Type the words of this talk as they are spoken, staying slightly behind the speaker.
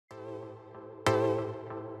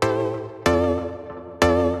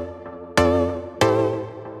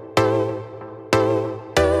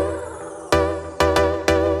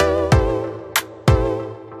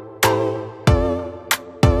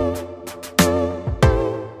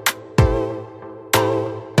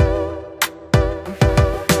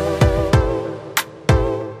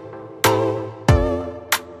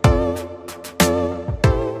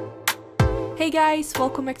guys,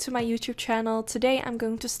 welcome back to my YouTube channel. Today I'm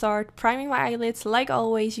going to start priming my eyelids like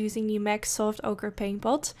always using the MAC Soft Ochre Paint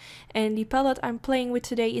Pot. And the palette I'm playing with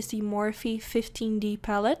today is the Morphe 15D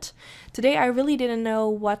palette. Today I really didn't know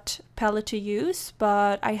what palette to use,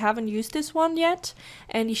 but I haven't used this one yet.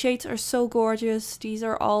 And the shades are so gorgeous. These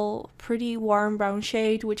are all pretty warm brown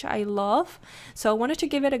shade, which I love. So I wanted to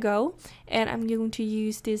give it a go. And I'm going to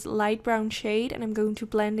use this light brown shade and I'm going to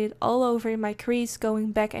blend it all over in my crease,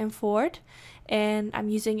 going back and forth. And I'm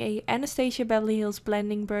using a Anastasia Beverly Hills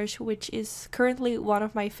blending brush, which is currently one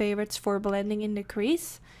of my favorites for blending in the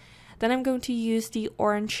crease. Then I'm going to use the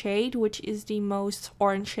orange shade, which is the most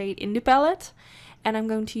orange shade in the palette. And I'm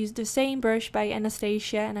going to use the same brush by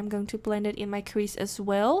Anastasia and I'm going to blend it in my crease as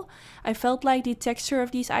well. I felt like the texture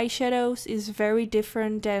of these eyeshadows is very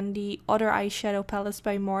different than the other eyeshadow palettes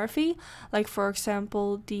by Morphe. Like for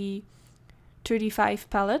example the 35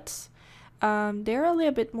 palettes. They're a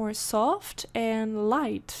little bit more soft and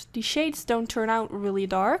light. The shades don't turn out really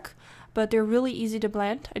dark, but they're really easy to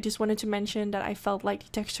blend. I just wanted to mention that I felt like the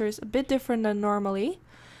texture is a bit different than normally.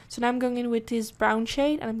 So now I'm going in with this brown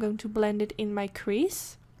shade and I'm going to blend it in my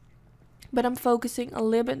crease. But I'm focusing a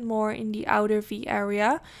little bit more in the outer V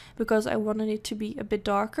area because I wanted it to be a bit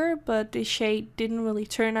darker, but the shade didn't really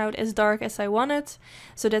turn out as dark as I wanted.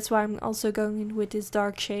 So that's why I'm also going in with this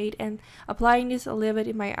dark shade and applying this a little bit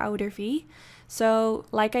in my outer V. So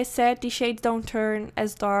like I said, the shades don't turn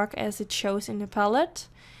as dark as it shows in the palette.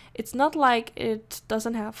 It's not like it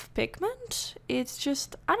doesn't have pigment, it's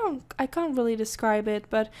just, I can't really describe it,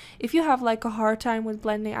 but if you have like a hard time with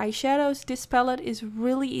blending eyeshadows, this palette is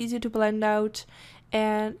really easy to blend out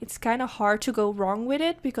and it's kind of hard to go wrong with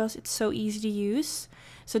it because it's so easy to use.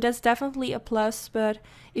 So that's definitely a plus, but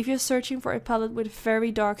if you're searching for a palette with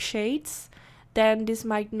very dark shades, then this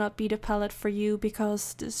might not be the palette for you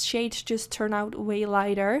because the shades just turn out way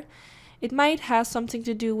lighter. It might have something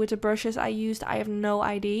to do with the brushes I used, I have no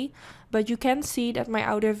idea. But you can see that my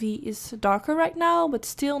outer V is darker right now, but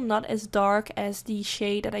still not as dark as the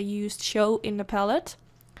shade that I used show in the palette.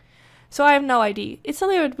 So I have no idea. It's a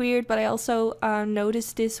little bit weird, but I also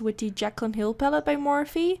noticed this with the Jaclyn Hill palette by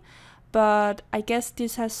Morphe. But I guess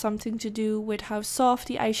this has something to do with how soft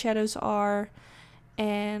the eyeshadows are.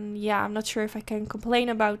 And yeah, I'm not sure if I can complain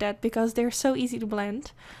about that because they're so easy to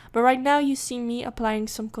blend. But right now you see me applying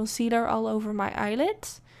some concealer all over my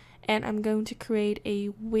eyelids. And I'm going to create a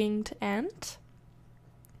winged end.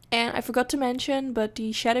 And I forgot to mention, but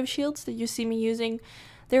the shadow shields that you see me using,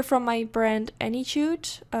 they're from my brand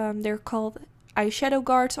Annytude. They're called eyeshadow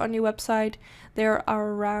guards on the website. They're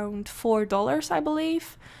around $4, I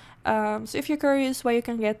believe. So if you're curious where you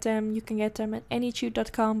can get them at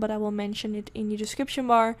Annytude.com, but I will mention it in the description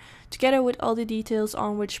bar together with all the details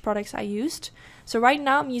on which products I used. So right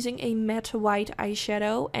now I'm using a matte white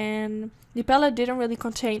eyeshadow and the palette didn't really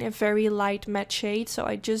contain a very light matte shade, so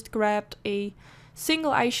I just grabbed a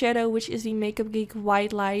single eyeshadow, which is the Makeupgeek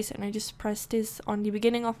White Lies, and I just pressed this on the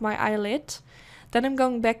beginning of my eyelid. Then I'm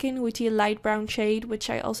going back in with the light brown shade, which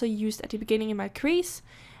I also used at the beginning in my crease.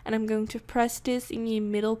 And I'm going to press this in the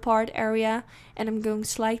middle part area and I'm going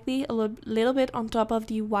slightly a little bit on top of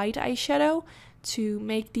the white eyeshadow to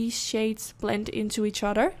make these shades blend into each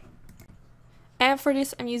other. And for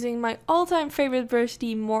this I'm using my all-time favorite brush,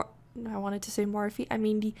 the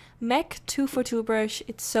the MAC 242 brush.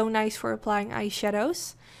 It's so nice for applying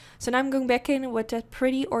eyeshadows. So now I'm going back in with that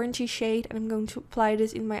pretty orangey shade and I'm going to apply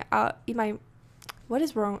this in my what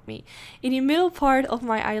is wrong with me? In the middle part of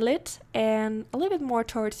my eyelid and a little bit more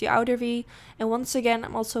towards the outer V. And once again,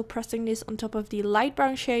 I'm also pressing this on top of the light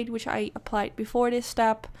brown shade, which I applied before this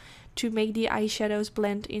step, to make the eyeshadows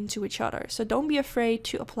blend into each other. So don't be afraid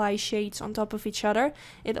to apply shades on top of each other.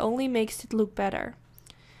 It only makes it look better.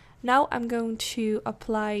 Now I'm going to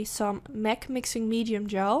apply some MAC Mixing Medium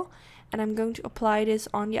Gel and I'm going to apply this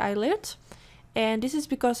on the eyelid. And this is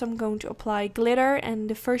because I'm going to apply glitter and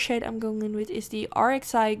the first shade I'm going in with is the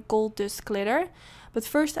RXY Gold Dust Glitter. But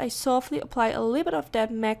first I softly apply a little bit of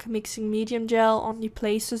that MAC Mixing Medium Gel on the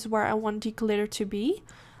places where I want the glitter to be.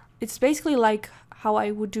 It's basically like how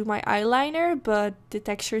I would do my eyeliner, but the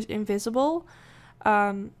texture is invisible.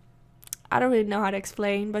 I don't really know how to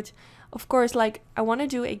explain, but of course like I want to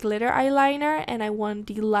do a glitter eyeliner and I want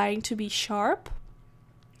the line to be sharp.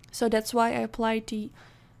 So that's why I applied the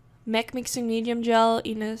MAC Mixing Medium Gel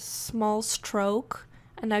in a small stroke,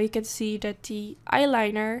 and now you can see that the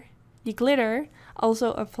eyeliner, the glitter,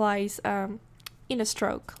 also applies in a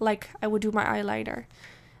stroke like I would do my eyeliner.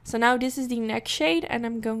 So now this is the next shade and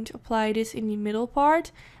I'm going to apply this in the middle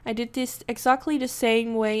part. I did this exactly the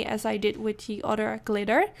same way as I did with the other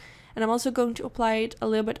glitter, and I'm also going to apply it a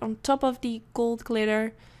little bit on top of the gold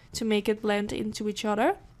glitter to make it blend into each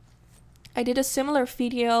other. I did a similar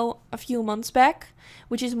video a few months back,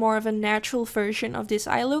 which is more of a natural version of this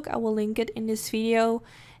eye look. I will link it in this video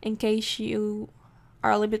in case you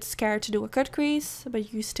are a little bit scared to do a cut crease,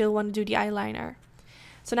 but you still want to do the eyeliner.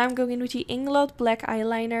 So now I'm going in with the INGLOT Black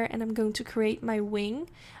Eyeliner and I'm going to create my wing.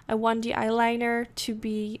 I want the eyeliner to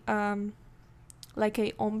be like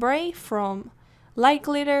a ombre from light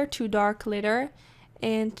glitter to dark glitter.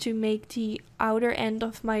 And to make the outer end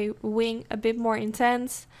of my wing a bit more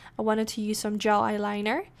intense, I wanted to use some gel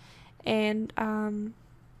eyeliner. And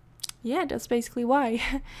yeah, that's basically why.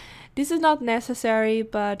 This is not necessary,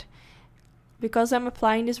 but because I'm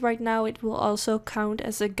applying this right now, it will also count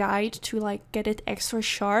as a guide to like get it extra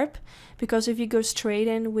sharp. Because if you go straight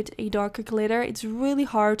in with a darker glitter, it's really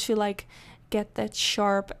hard to like get that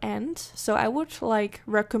sharp end. So I would like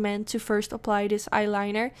recommend to first apply this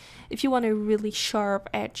eyeliner if you want a really sharp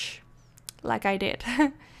edge, like I did.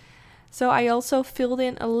 So I also filled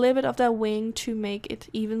in a little bit of that wing to make it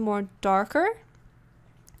even more darker.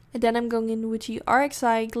 And then I'm going in with the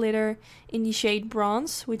RXY glitter in the shade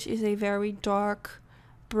Bronze, which is a very dark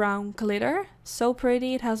brown glitter. So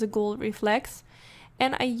pretty, it has a gold reflex.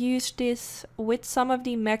 And I used this with some of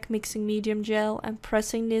the MAC Mixing Medium Gel and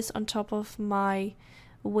pressing this on top of my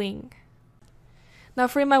wing. Now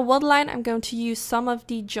for my waterline, I'm going to use some of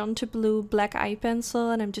the Jonteblu Black Eye pencil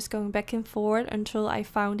and I'm just going back and forth until I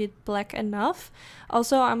found it black enough.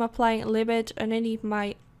 Also, I'm applying a little bit underneath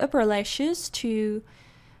my upper lashes to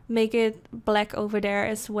make it black over there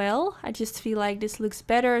as well. I just feel like this looks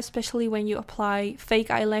better, especially when you apply fake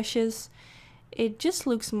eyelashes. It just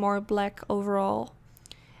looks more black overall.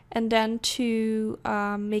 And then to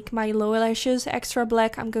make my lower lashes extra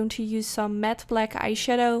black, I'm going to use some matte black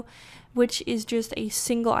eyeshadow, which is just a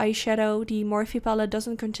single eyeshadow. The Morphe palette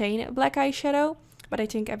doesn't contain a black eyeshadow, but I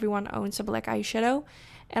think everyone owns a black eyeshadow.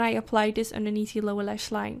 And I applied this underneath the lower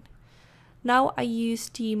lash line. Now I use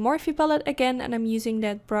the Morphe palette again and I'm using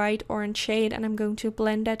that bright orange shade and I'm going to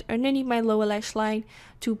blend that underneath my lower lash line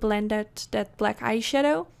to blend that black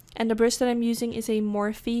eyeshadow. And the brush that I'm using is a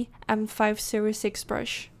Morphe M506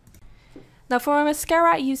 brush. Now for my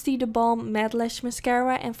mascara, I used the theBalm MAD Lash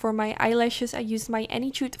mascara, and for my eyelashes, I used my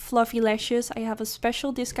Annytude Fluffy Lashes. I have a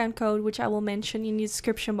special discount code which I will mention in the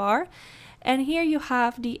description bar. And here you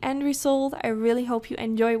have the end result. I really hope you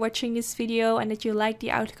enjoy watching this video and that you like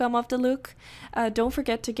the outcome of the look. Don't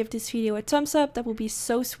forget to give this video a thumbs up, that would be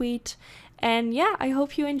so sweet. And yeah, I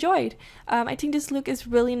hope you enjoyed. I think this look is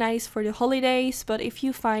really nice for the holidays, but if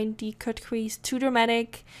you find the cut crease too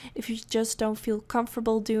dramatic, if you just don't feel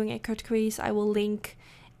comfortable doing a cut crease, I will link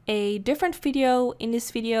a different video in this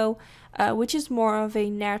video, which is more of a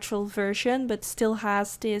natural version, but still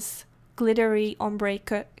has this glittery ombre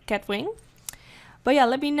cat wing. But yeah,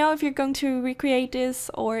 let me know if you're going to recreate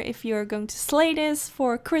this or if you're going to slay this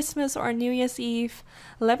for Christmas or New Year's Eve.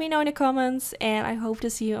 Let me know in the comments and I hope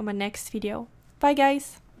to see you on my next video. Bye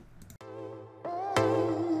guys!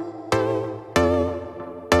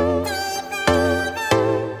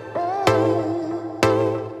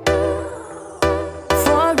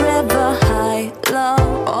 Forever high,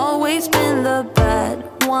 love, always been the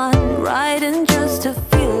bad one. Riding just to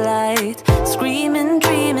feel light, screaming,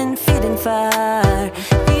 dreaming, feeding fire.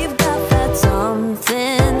 We've got that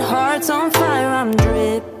something, hearts on fire. I'm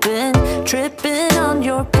dripping, tripping on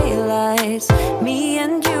your pale lights. Me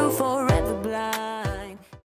and you forever.